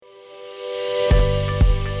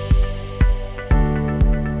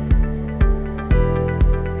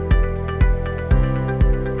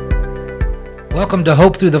Welcome to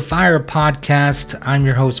Hope Through the Fire podcast. I'm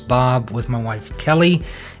your host, Bob, with my wife, Kelly,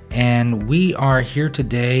 and we are here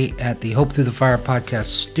today at the Hope Through the Fire podcast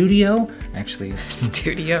studio. Actually, it's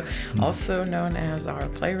studio, also known as our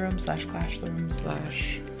playroom / classroom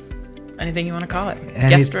 / anything you want to call it.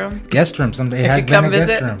 Guest room. Guest room. Someday it has been a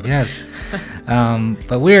visit. Guest room. Yes.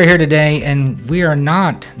 But we are here today, and we are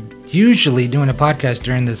not usually doing a podcast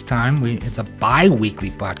during this time. It's a bi-weekly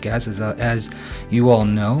podcast, as you all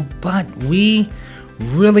know. But we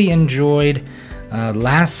really enjoyed the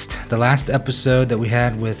last episode that we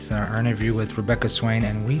had with our interview with Rebecca Swain,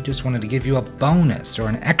 and we just wanted to give you a bonus or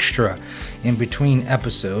an extra in between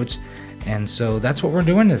episodes. And so that's what we're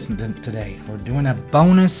doing today. We're doing a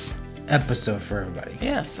bonus episode for everybody.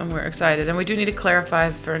 Yes, and we're excited. And we do need to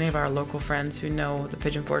clarify for any of our local friends who know the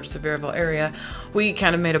Pigeon Forge, Sevierville area. We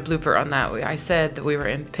kind of made a blooper on that. I said that we were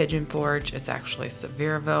in Pigeon Forge. It's actually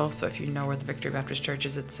Sevierville. So if you know where the Victory Baptist Church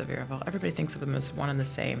is, it's Sevierville. Everybody thinks of them as one and the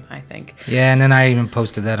same, I think. Yeah, and then I even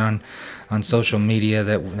posted that on social media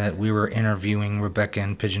that we were interviewing Rebecca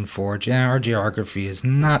in Pigeon Forge. Yeah, our geography is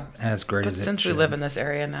not as great as it should. But since we live in this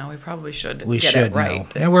area now, we probably should get it right.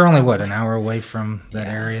 Know. Yeah, we're only, an hour away from that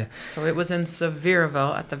area. So it was in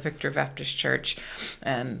Sevierville at the Victory Baptist Church.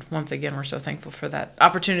 And once again, we're so thankful for that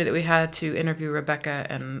opportunity that we had to interview Rebecca.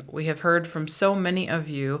 And we have heard from so many of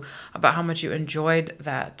you about how much you enjoyed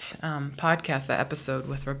that podcast, that episode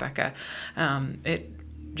with Rebecca. It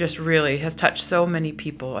just really has touched so many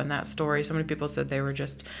people in that story. So many people said they were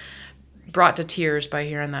just brought to tears by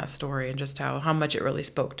hearing that story and just how much it really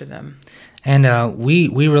spoke to them. And we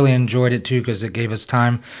really enjoyed it too, because it gave us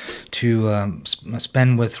time to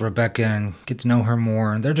spend with Rebecca and get to know her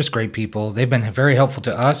more. And they're just great people. They've been very helpful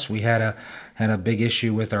to us. We had a big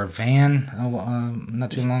issue with our van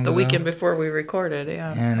not too long ago. The weekend before we recorded,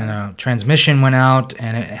 yeah. And transmission went out,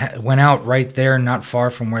 and it went out right there, not far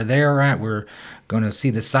from where they are at. We're going to see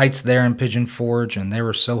the sites there in Pigeon Forge, and they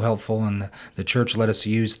were so helpful, and the church let us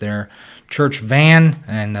use their church van,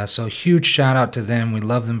 and so huge shout out to them. We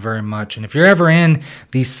love them very much. And if you're ever in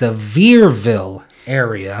the Sevierville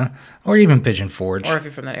area, or even Pigeon Forge, or if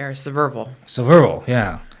you're from that area, Sevierville,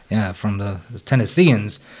 yeah, from the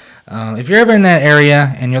Tennesseans. If you're ever in that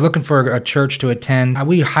area and you're looking for a church to attend,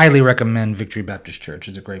 we highly recommend Victory Baptist Church.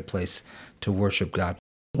 It's a great place to worship God.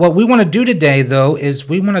 What we want to do today, though, is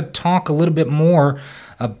we want to talk a little bit more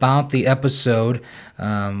about the episode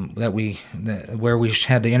where we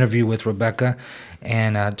had the interview with Rebecca,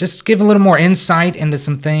 and just give a little more insight into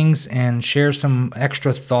some things and share some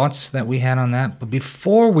extra thoughts that we had on that. But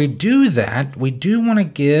before we do that, we do want to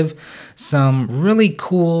give some really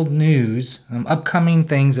cool news, upcoming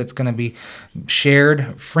things that's going to be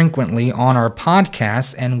shared frequently on our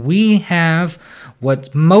podcast, and we have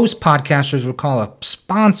what most podcasters would call a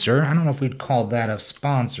sponsor. I don't know if we'd call that a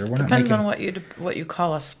sponsor. Depends on what you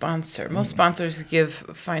call a sponsor. Most sponsors give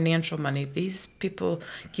financial money. These people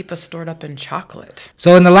keep us stored up in chocolate.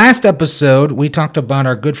 So in the last episode, we talked about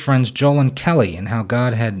our good friends Joel and Kelly and how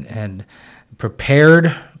God had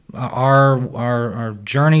prepared our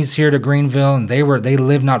journeys here to Greenville, and they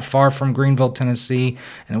live not far from Greenville, Tennessee,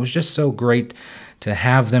 and it was just so great to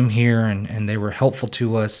have them here, and they were helpful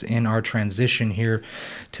to us in our transition here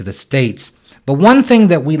to the States. But one thing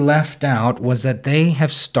that we left out was that they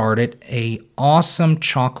have started a awesome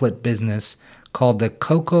chocolate business called the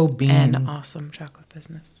Cocoa Bean. An awesome chocolate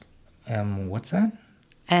business. What's that?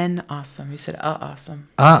 An awesome. You said awesome.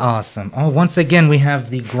 Awesome. Oh, once again, we have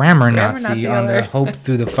the Grammar Nazi on the Hope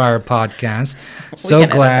Through the Fire podcast. So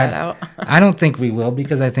glad. Edit that out. I don't think we will,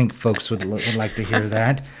 because I think folks would like to hear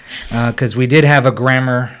that, because we did have a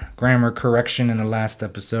grammar correction in the last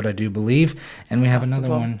episode, I do believe, and we have another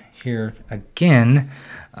one here again.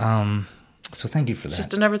 So thank you for that. It's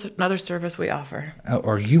just another service we offer.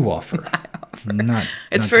 Or you offer.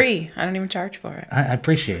 It's free. I don't even charge for it. I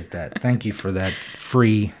appreciate that. Thank you for that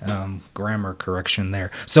free grammar correction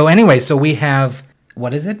there. So anyway, we have,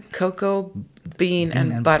 what is it? Cocoa Bean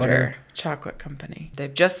and Butter Chocolate Company.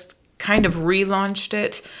 They've just kind of relaunched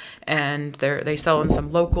it, and they sell in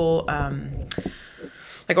some local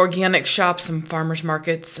like organic shops, some farmers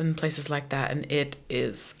markets and places like that, and it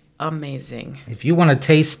is amazing. If you want a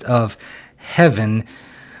taste of heaven,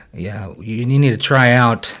 yeah, you need to try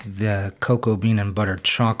out the Cocoa Bean and Butter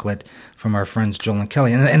Chocolate from our friends Joel and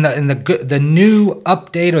Kelly. And the new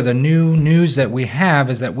update, or the new news that we have,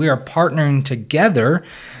 is that we are partnering together.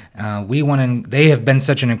 They have been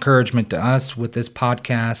such an encouragement to us with this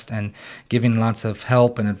podcast and giving lots of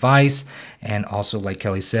help and advice. And also, like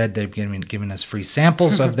Kelly said, they've given us free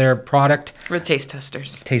samples of their product. We're taste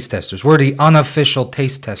testers. Taste testers. We're the unofficial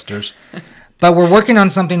taste testers. But we're working on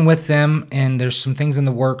something with them, and there's some things in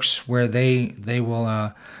the works where they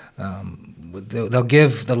will they'll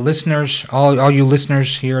give the listeners, all you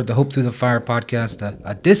listeners here at the Hope Through the Fire podcast,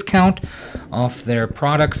 a discount off their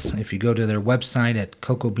products if you go to their website at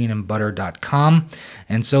cocoabeanandbutter.com.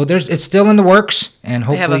 And so it's still in the works, and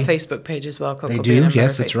hopefully they have a Facebook page as well. They do,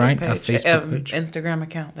 yes, that's right, a Facebook page, Instagram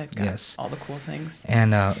account. They've got yes, all the cool things.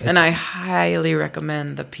 And I highly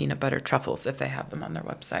recommend the peanut butter truffles if they have them on their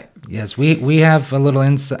website. Yes, we have a little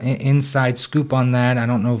inside scoop on that. I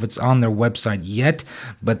don't know if it's on their website yet,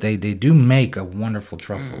 but they do make a wonderful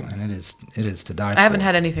truffle, and it is to die for. I haven't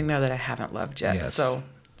had anything there that I haven't loved yet, yes. So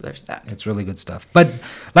there's that. It's really good stuff. But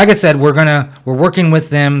like I said, we're working with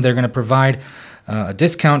them. They're gonna provide a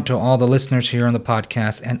discount to all the listeners here on the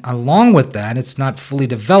podcast, and along with that, it's not fully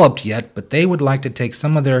developed yet, but they would like to take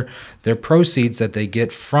some of their proceeds that they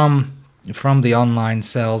get from the online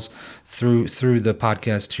sales through the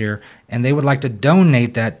podcast here, and they would like to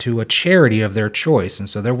donate that to a charity of their choice. And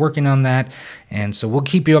so they're working on that, and so we'll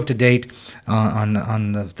keep you up to date on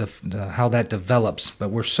the how that develops. But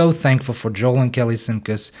we're so thankful for Joel and Kelly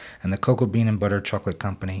Simkus and the Cocoa Bean and Butter Chocolate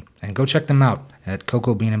Company, and go check them out at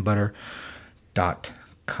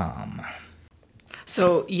cocoabeanandbutter.com.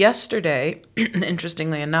 So yesterday,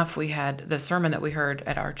 interestingly enough, we had the sermon that we heard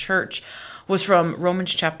at our church was from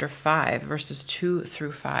Romans chapter 5, verses 2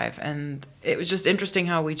 through 5. And it was just interesting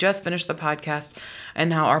how we just finished the podcast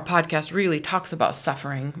and how our podcast really talks about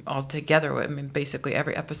suffering altogether. I mean, basically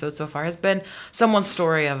every episode so far has been someone's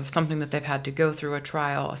story of something that they've had to go through, a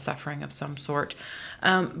trial, a suffering of some sort.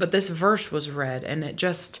 But this verse was read, and it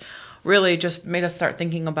just really just made us start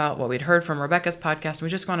thinking about what we'd heard from Rebecca's podcast. And we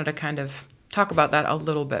just wanted to kind of talk about that a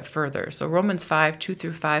little bit further. So Romans 5, 2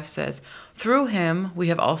 through 5 says, "Through him we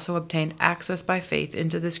have also obtained access by faith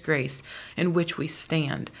into this grace in which we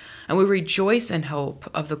stand, and we rejoice in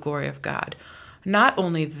hope of the glory of God. Not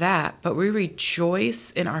only that, but we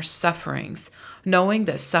rejoice in our sufferings, knowing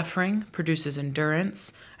that suffering produces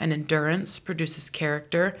endurance, and endurance produces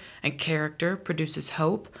character, and character produces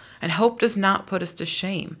hope. And hope does not put us to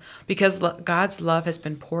shame, because God's love has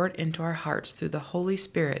been poured into our hearts through the Holy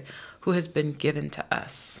Spirit who has been given to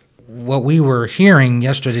us." What we were hearing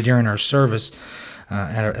yesterday during our service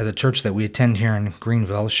at a church that we attend here in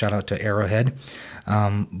Greenville, shout out to Arrowhead,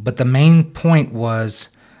 but the main point was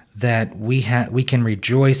that we can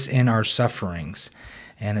rejoice in our sufferings,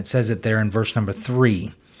 and it says it there in verse number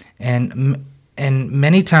 3, and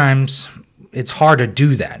many times it's hard to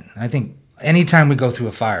do that. I think anytime we go through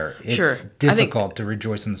a fire, it's difficult to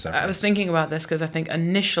rejoice in the suffering. I was thinking about this because I think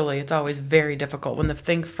initially it's always very difficult. When the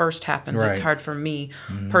thing first happens, right. It's hard for me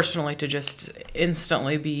personally to just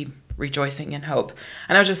instantly be rejoicing in hope.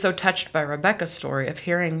 And I was just so touched by Rebecca's story of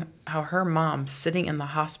hearing how her mom, sitting in the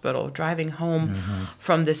hospital, driving home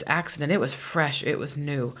from this accident, it was fresh, it was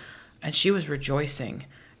new, and she was rejoicing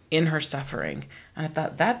in her suffering. And I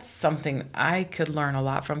thought that's something I could learn a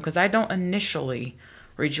lot from, because I don't initially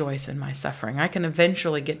rejoice in my suffering. I can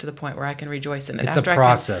eventually get to the point where I can rejoice in it. It's a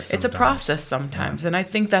process. It's a process sometimes, and I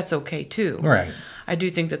think that's okay too. Right. I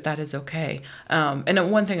do think that is okay.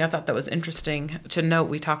 And one thing I thought that was interesting to note,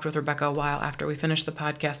 we talked with Rebecca a while after we finished the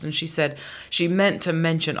podcast, and she said she meant to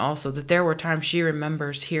mention also that there were times she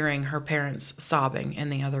remembers hearing her parents sobbing in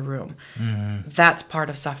the other room. Mm-hmm. That's part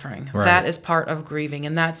of suffering. Right. That is part of grieving,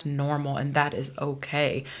 and that's normal, and that is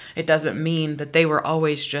okay. It doesn't mean that they were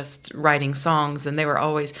always just writing songs and they were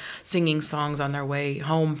always singing songs on their way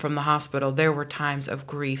home from the hospital. There were times of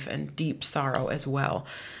grief and deep sorrow as well.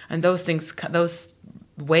 And those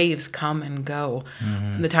waves come and go.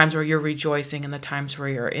 Mm-hmm. The times where you're rejoicing and the times where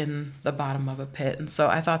you're in the bottom of a pit. And so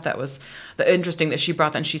I thought that was interesting that she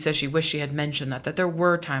brought that, and she says she wished she had mentioned that there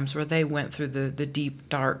were times where they went through the deep,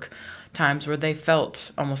 dark times where they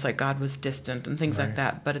felt almost like God was distant and things like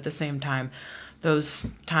that. But at the same time, those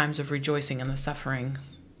times of rejoicing in the suffering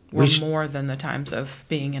were more than the times of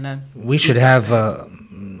being in a... We should have...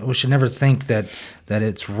 we should never think that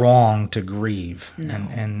it's wrong to grieve. No.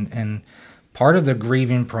 And part of the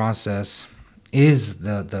grieving process is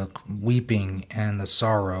the weeping and the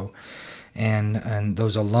sorrow and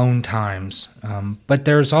those alone times. But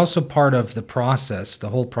there's also part of the process, the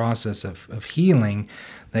whole process of healing,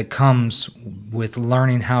 that comes with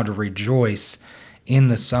learning how to rejoice in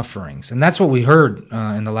the sufferings. And that's what we heard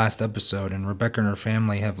in the last episode. And Rebecca and her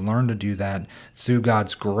family have learned to do that through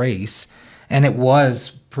God's grace. And it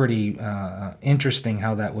was pretty interesting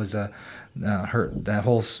how that was that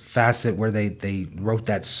whole facet where they wrote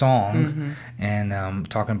that song and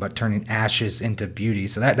talking about turning ashes into beauty.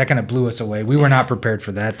 So that kind of blew us away. We were not prepared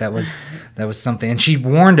for that. That was something. And she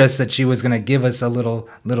warned us that she was going to give us a little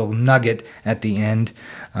nugget at the end,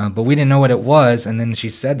 but we didn't know what it was. And then she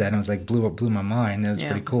said that, and it was like blew my mind. It was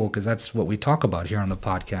pretty cool because that's what we talk about here on the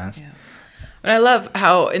podcast. Yeah. And I love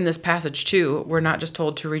how in this passage, too, we're not just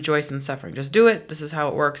told to rejoice in suffering. Just do it. This is how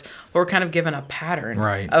it works. We're kind of given a pattern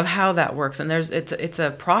of how that works. And it's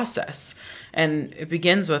a process. And it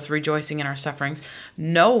begins with rejoicing in our sufferings,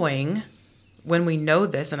 knowing when we know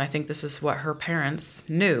this, and I think this is what her parents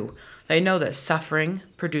knew. They know that suffering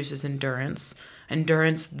produces endurance.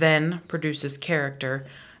 Endurance then produces character.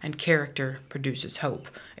 And character produces hope.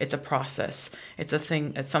 It's a process. It's a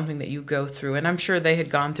thing. It's something that you go through. And I'm sure they had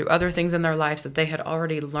gone through other things in their lives that they had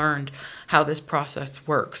already learned how this process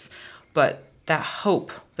works. But that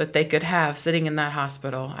hope that they could have sitting in that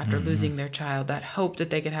hospital after losing their child, that hope that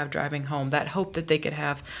they could have driving home, that hope that they could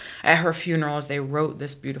have at her funeral as they wrote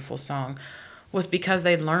this beautiful song, was because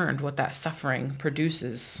they learned what that suffering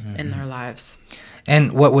produces in their lives.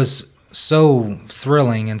 And what was so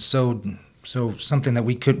thrilling and so something that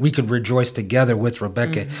we could rejoice together with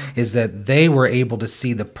Rebecca is that they were able to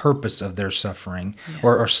see the purpose of their suffering,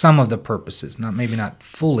 or some of the purposes, maybe not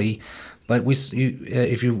fully, but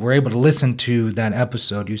if you were able to listen to that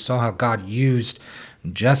episode, you saw how God used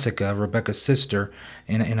Jessica, Rebecca's sister,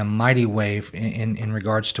 in a mighty way in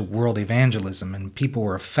regards to world evangelism, and people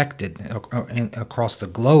were affected across the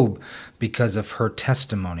globe because of her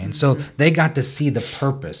testimony, and so they got to see the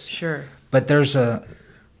purpose. Sure. But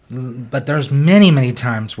there's many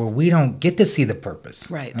times where we don't get to see the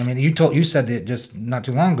purpose. Right. I mean, you said that just not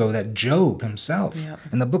too long ago that Job himself,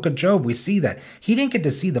 in the book of Job, we see that he didn't get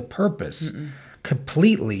to see the purpose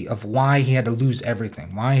completely of why he had to lose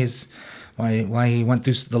everything, why he went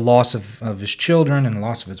through the loss of his children and the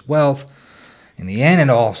loss of his wealth. In the end, it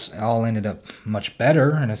all ended up much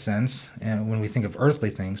better in a sense when we think of earthly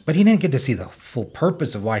things. But he didn't get to see the full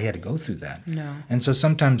purpose of why he had to go through that. No. And so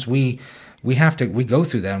sometimes we go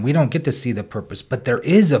through that and we don't get to see the purpose, but there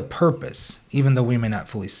is a purpose, even though we may not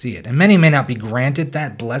fully see it. And many may not be granted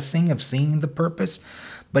that blessing of seeing the purpose,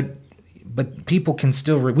 but people can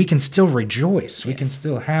still we can still rejoice. Yes. We can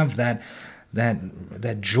still have that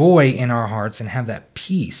joy in our hearts and have that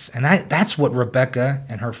peace. And that's what Rebecca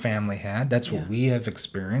and her family had. That's what we have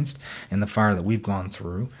experienced in the fire that we've gone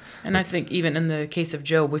through. And I think even in the case of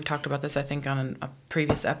Job, we've talked about this, I think, on a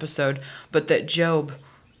previous episode, but that Job,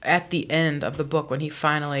 at the end of the book,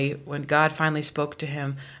 when God finally spoke to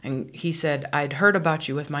him and he said, I'd heard about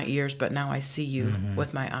you with my ears, but now I see you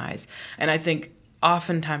with my eyes. And I think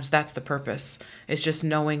oftentimes that's the purpose. It's just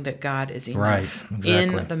knowing that God is enough. Right,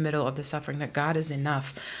 exactly. In the middle of the suffering, that God is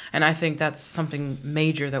enough. And I think that's something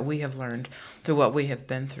major that we have learned through what we have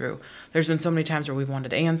been through. There's been so many times where we've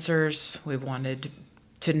wanted answers, we've wanted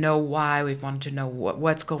to know why, we've wanted to know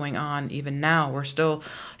what's going on. Even now, we're still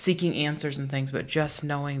seeking answers and things, but just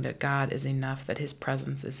knowing that God is enough, that his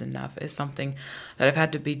presence is enough, is something that I've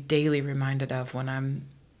had to be daily reminded of when I'm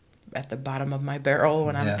at the bottom of my barrel,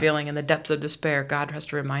 when I'm feeling in the depths of despair. God has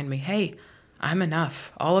to remind me, hey, I'm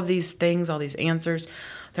enough. All of these things, all these answers,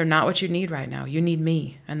 they're not what you need right now. You need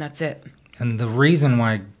me, and that's it. And the reason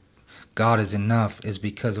why God is enough is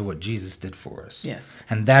because of what Jesus did for us. Yes.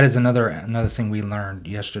 And that is another thing we learned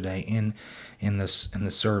yesterday in the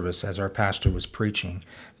service as our pastor was preaching,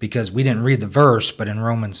 because we didn't read the verse, but in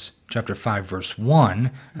Romans chapter 5 verse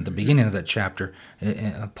 1, at the beginning of that chapter,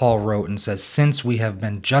 Paul wrote and says, since we have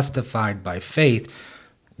been justified by faith,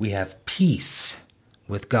 we have peace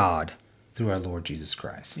with God through our Lord Jesus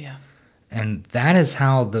Christ. Yeah. And that is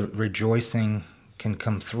how the rejoicing can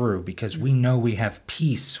come through, because we know we have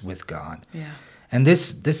peace with God. Yeah. And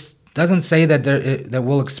this doesn't say that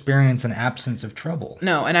we'll experience an absence of trouble.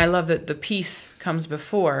 No, and I love that the peace comes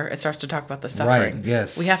before it starts to talk about the suffering. Right,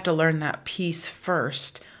 yes. We have to learn that peace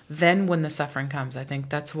first. Then when the suffering comes, I think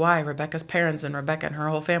that's why Rebecca's parents and Rebecca and her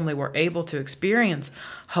whole family were able to experience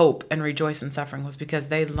hope and rejoice in suffering, was because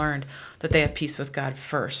they learned that they had peace with God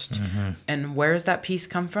first. Mm-hmm. And where does that peace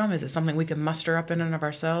come from? Is it something we can muster up in and of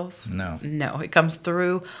ourselves? No. No, it comes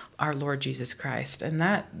through our Lord Jesus Christ. And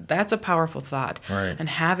that's a powerful thought. Right. And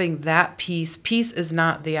having that peace is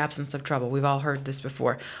not the absence of trouble. We've all heard this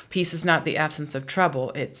before. Peace is not the absence of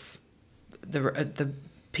trouble. It's the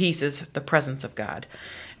peace is the presence of God.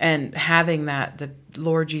 And having that, the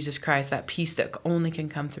Lord Jesus Christ, that peace that only can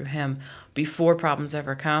come through him before problems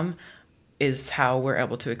ever come, is how we're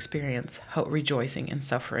able to experience hope, rejoicing in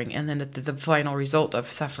suffering. And then the final result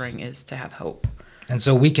of suffering is to have hope. And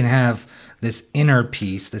so we can have this inner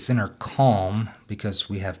peace, this inner calm, because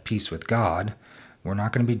we have peace with God. We're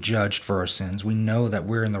not going to be judged for our sins. We know that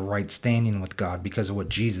we're in the right standing with God because of what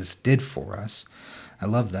Jesus did for us. I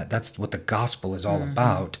love that. That's what the gospel is all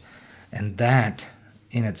about. And that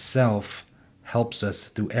in itself helps us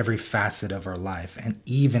through every facet of our life. And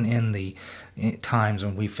even in the times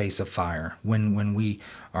when we face a fire, when we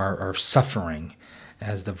are suffering,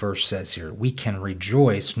 as the verse says here, we can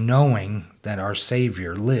rejoice knowing that our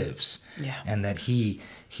Savior lives, and that He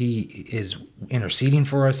is interceding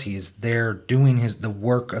for us. He is there doing the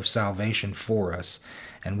work of salvation for us,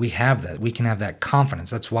 and we have that. We can have that confidence.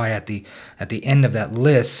 That's why at the end of that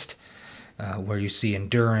list, where you see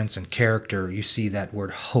endurance and character, you see that word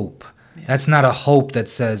hope. Yeah. That's not a hope that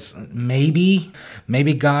says maybe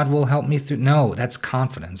God will help me through. No, that's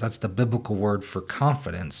confidence. That's the biblical word for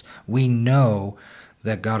confidence. We know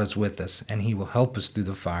that God is with us and He will help us through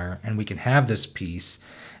the fire, and we can have this peace,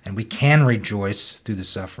 and we can rejoice through the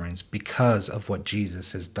sufferings because of what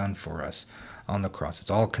Jesus has done for us on the cross. It's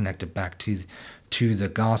all connected back to the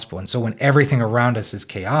gospel. And so when everything around us is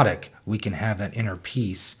chaotic, we can have that inner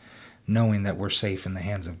peace, knowing that we're safe in the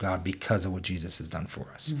hands of God because of what Jesus has done for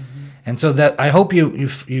us. And so that I hope you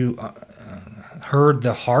heard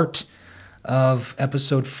the heart of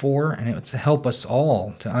episode 4, and it's to help us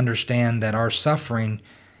all to understand that our suffering,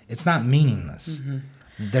 it's not meaningless.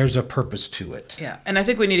 There's a purpose to it. Yeah, and I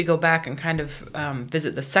think we need to go back and kind of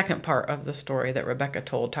visit the second part of the story that Rebecca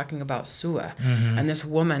told, talking about Sua and this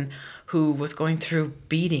woman who was going through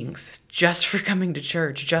beatings just for coming to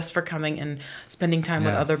church, just for coming and spending time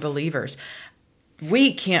with other believers.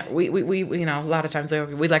 We can't, we you know, a lot of times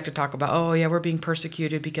we like to talk about, oh yeah, we're being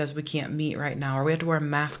persecuted because we can't meet right now, or we have to wear a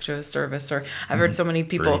mask to a service, or I've heard so many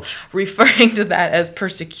people referring to that as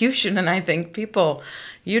persecution, and I think people,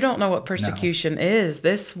 you don't know what persecution is.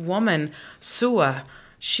 This woman, Sua,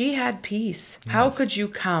 she had peace. Yes. How could you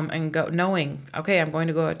come and go knowing, okay, I'm going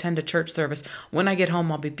to go attend a church service. When I get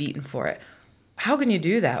home, I'll be beaten for it. How can you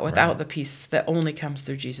do that without the peace that only comes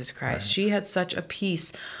through Jesus Christ? She had such a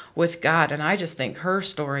peace with God, and I just think her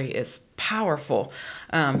story is powerful,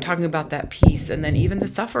 talking about that peace, and then even the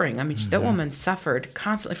suffering. I mean, that woman suffered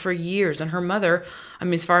constantly for years, and her mother, I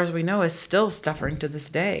mean, as far as we know, is still suffering to this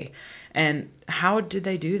day. And how did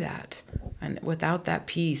they do that? And without that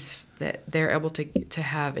peace that they're able to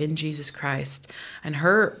have in Jesus Christ, and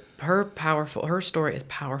her story is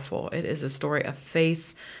powerful. It is a story of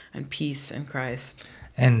faith and peace in Christ.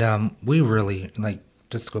 And we really,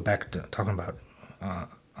 just to go back to talking about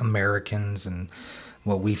Americans and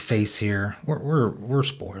what we face here, we're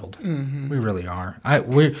spoiled. We really are.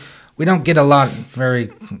 We don't get a lot very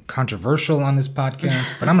controversial on this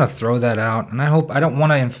podcast, but I'm going to throw that out. And I don't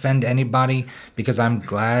want to offend anybody, because I'm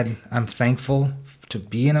thankful to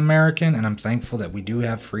be an American, and I'm thankful that we do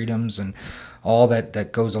have freedoms and all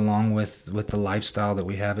that goes along with the lifestyle that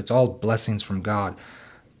we have. It's all blessings from God,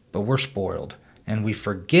 but we're spoiled, and we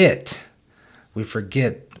forget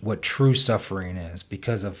what true suffering is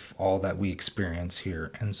because of all that we experience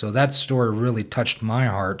here. And so that story really touched my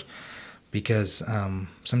heart, because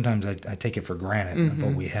sometimes I take it for granted of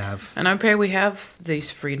what we have. And I pray we have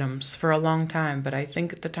these freedoms for a long time, but I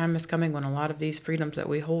think the time is coming when a lot of these freedoms that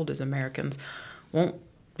we hold as Americans won't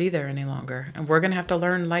be there any longer. And we're going to have to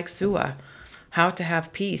learn, like Sua, how to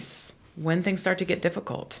have peace when things start to get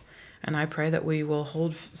difficult. And I pray that we will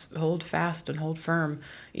hold fast and hold firm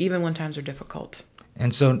even when times are difficult.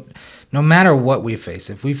 And so no matter what we face,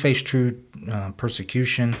 if we face true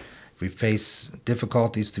persecution, if we face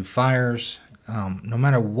difficulties through fires, no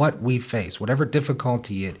matter what we face, whatever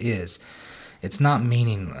difficulty it is, it's not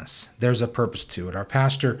meaningless. There's a purpose to it. Our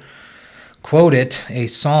pastor quoted a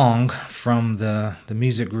song from the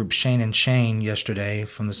music group Shane and Shane yesterday,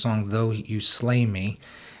 from the song "Though You Slay Me,"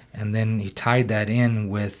 and then he tied that in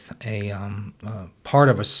with a part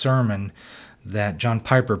of a sermon that John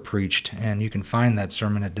Piper preached, and you can find that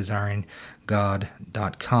sermon at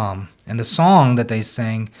desiringgod.com. And the song that they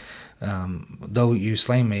sang, "Though You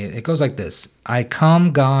Slay Me," it goes like this: "I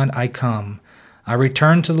come, God, I come. I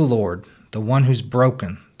return to the Lord, the one who's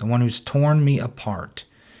broken, the one who's torn me apart.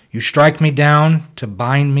 You strike me down to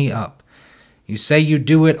bind me up. You say you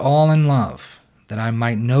do it all in love, that I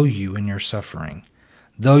might know you in your suffering.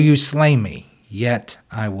 Though you slay me, yet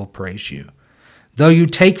I will praise you. Though you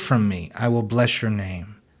take from me, I will bless your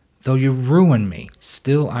name. Though you ruin me,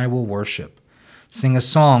 still I will worship. Sing a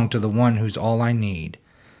song to the one who's all I need.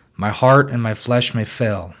 My heart and my flesh may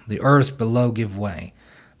fail, the earth below give way.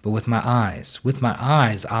 But with my eyes,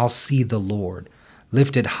 I'll see the Lord,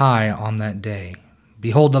 lifted high on that day.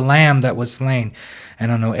 Behold the Lamb that was slain,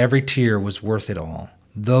 and I know every tear was worth it all.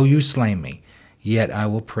 Though you slay me, yet I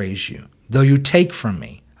will praise you. Though you take from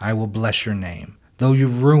me, I will bless your name. Though you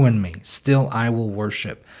ruin me, still I will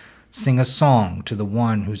worship. Sing a song to the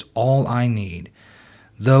one who's all I need.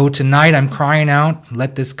 Though tonight I'm crying out,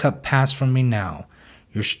 let this cup pass from me now.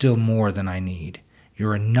 You're still more than I need.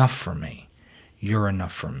 You're enough for me. You're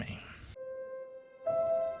enough for me.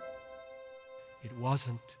 It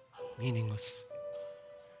wasn't meaningless.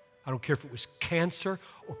 I don't care if it was cancer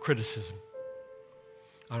or criticism.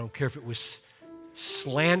 I don't care if it was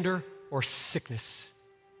slander or sickness.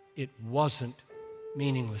 It wasn't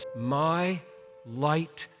meaningless. My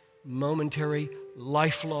light, momentary,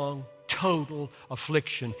 lifelong, total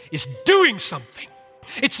affliction is doing something.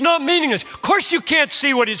 It's not meaningless. Of course you can't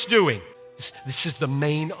see what it's doing. This is the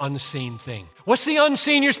main unseen thing. What's the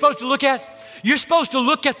unseen you're supposed to look at? You're supposed to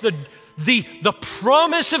look at the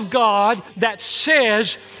promise of God that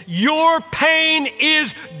says your pain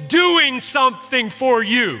is doing something for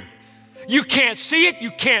you. You can't see it,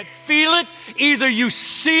 you can't feel it. Either you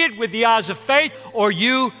see it with the eyes of faith or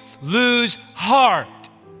you lose heart.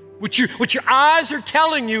 What your eyes are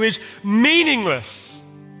telling you is meaningless.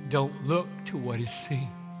 Don't look to what is seen.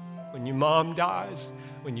 When your mom dies,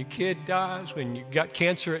 when your kid dies, when you got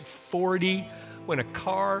cancer at 40, when a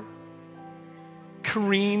car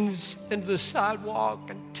careens into the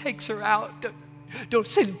sidewalk and takes her out, don't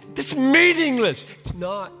say, it's meaningless. It's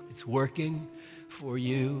not. It's working for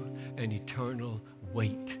you an eternal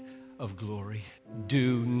weight of glory.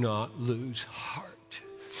 Do not lose heart,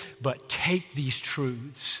 but take these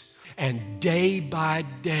truths and day by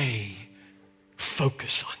day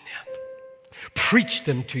focus on them. Preach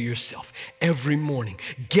them to yourself every morning.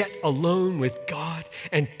 Get alone with God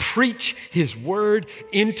and preach His word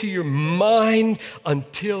into your mind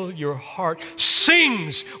until your heart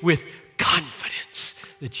sings with confidence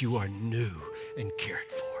that you are new and cared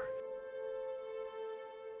for.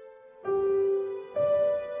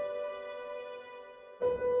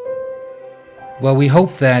 Well, we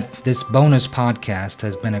hope that this bonus podcast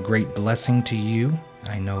has been a great blessing to you.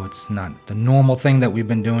 I know it's not the normal thing that we've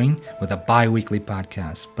been doing with a bi-weekly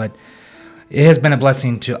podcast, but it has been a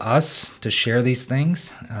blessing to us to share these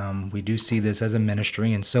things. We do see this as a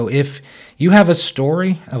ministry, and so if you have a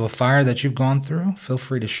story of a fire that you've gone through, feel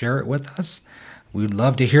free to share it with us. We'd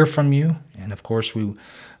love to hear from you, and of course, we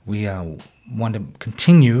want to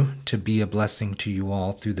continue to be a blessing to you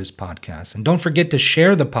all through this podcast. And don't forget to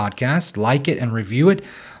share the podcast, like it, and review it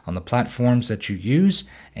on the platforms that you use.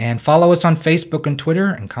 And follow us on Facebook and Twitter,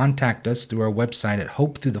 and contact us through our website at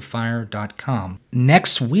hopethroughthefire.com.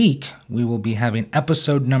 Next week, we will be having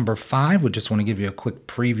episode number 5. We just want to give you a quick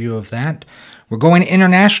preview of that. We're going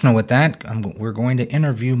international with that. We're going to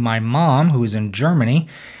interview my mom, who is in Germany,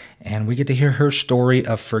 and we get to hear her story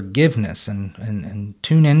of forgiveness and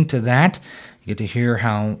tune into that. You get to hear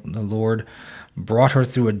how the Lord brought her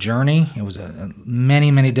through a journey. It was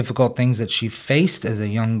many, many difficult things that she faced as a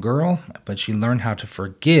young girl, but she learned how to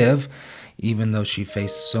forgive even though she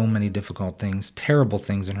faced so many difficult things, terrible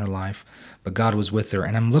things in her life. But God was with her,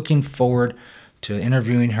 and I'm looking forward to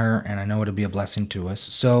interviewing her, and I know it'll be a blessing to us.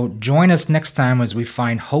 So join us next time as we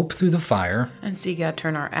find hope through the fire And see God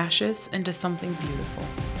turn our ashes into something beautiful.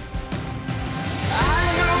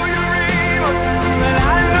 I know you're able, and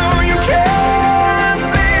I know you can.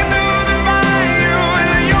 See through the fire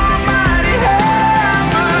with your mighty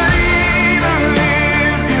hand. But even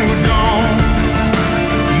if you don't,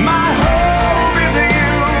 my hope is in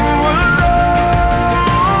you alone.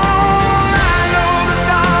 I know the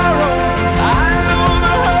sorrow, I know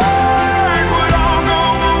the hurt would all go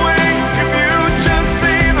away if you just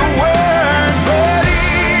say the word. But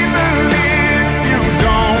even if you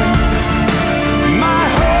don't, my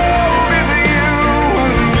hope is in you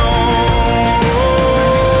alone. My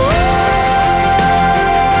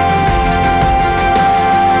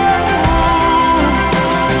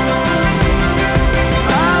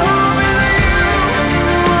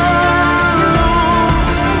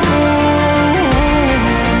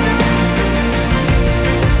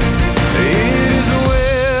hope is in you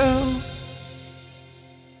alone.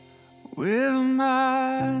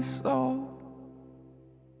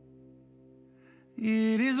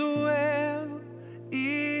 It is well,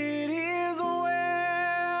 it is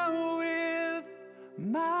well with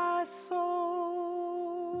my soul.